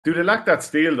Do they lack that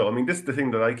steel though? I mean, this is the thing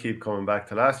that I keep coming back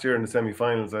to. Last year in the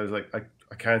semi-finals, I was like,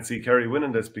 I can't see Kerry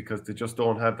winning this because they just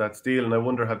don't have that steel, and I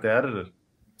wonder have they added it.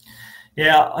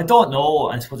 Yeah, I don't know.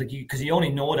 I suppose like because you only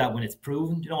know that when it's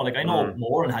proven. You know, like I know Mm.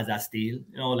 Moran has that steel.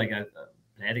 You know, like I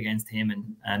played against him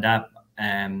and that.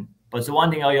 But it's the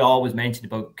one thing I always mention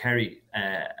about Kerry.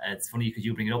 It's funny because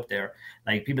you bring it up there.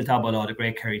 Like people talk about the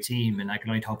great Kerry team, and I can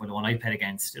only talk about the one I played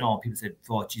against. You know, people said,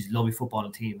 "Oh, geez, lovely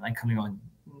footballing team." And I'm coming on,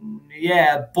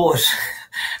 yeah, but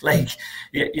like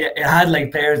you had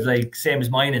like players like same as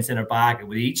mine in centre back, it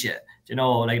would eat you. You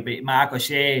know, like Marc O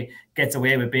Se gets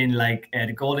away with being like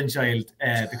the golden child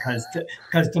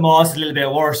because Tomas is a little bit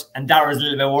worse and Darragh's a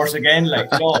little bit worse again. Like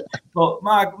you know, but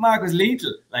Marc was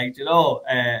lethal. Like you know,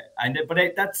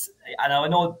 that's and I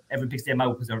know everyone picks them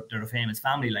out because they're a famous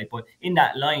family. Like, but in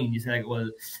that line, you say like, well,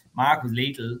 Marc was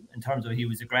lethal in terms of he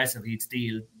was aggressive, he'd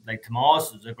steal. Like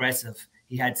Tomas was aggressive,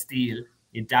 he had steal.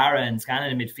 You had Darragh and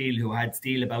Scanlon in midfield who had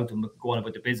steel about them going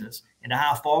about the business. In the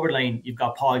half forward line, you've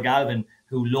got Paul Galvin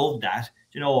who loved that,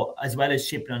 you know, as well as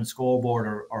chipping on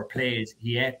scoreboard or plays,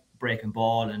 he ate breaking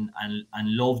ball and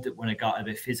loved it when it got a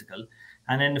bit physical.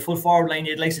 And then the full forward line,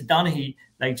 you had like Donaghy,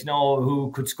 like you know,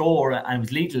 who could score and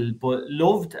was lethal, but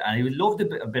loved and he loved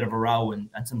a bit of a row and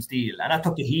some steel. And that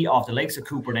took the heat off the likes of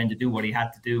Cooper then to do what he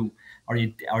had to do, or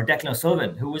Declan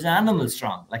O'Sullivan, who was animal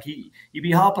strong. Like he'd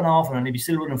be hopping off and he'd be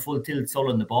still running full tilt,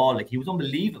 sulling the ball. Like he was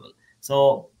unbelievable.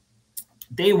 So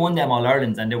they won them All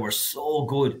Irelands and they were so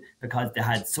good because they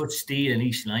had such steel in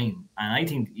each line. And I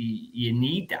think you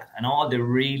need that. And all the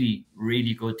really,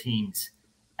 really good teams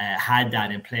had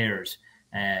that in players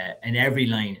in every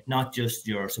line, not just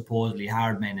your supposedly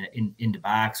hard men in the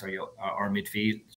backs or midfield.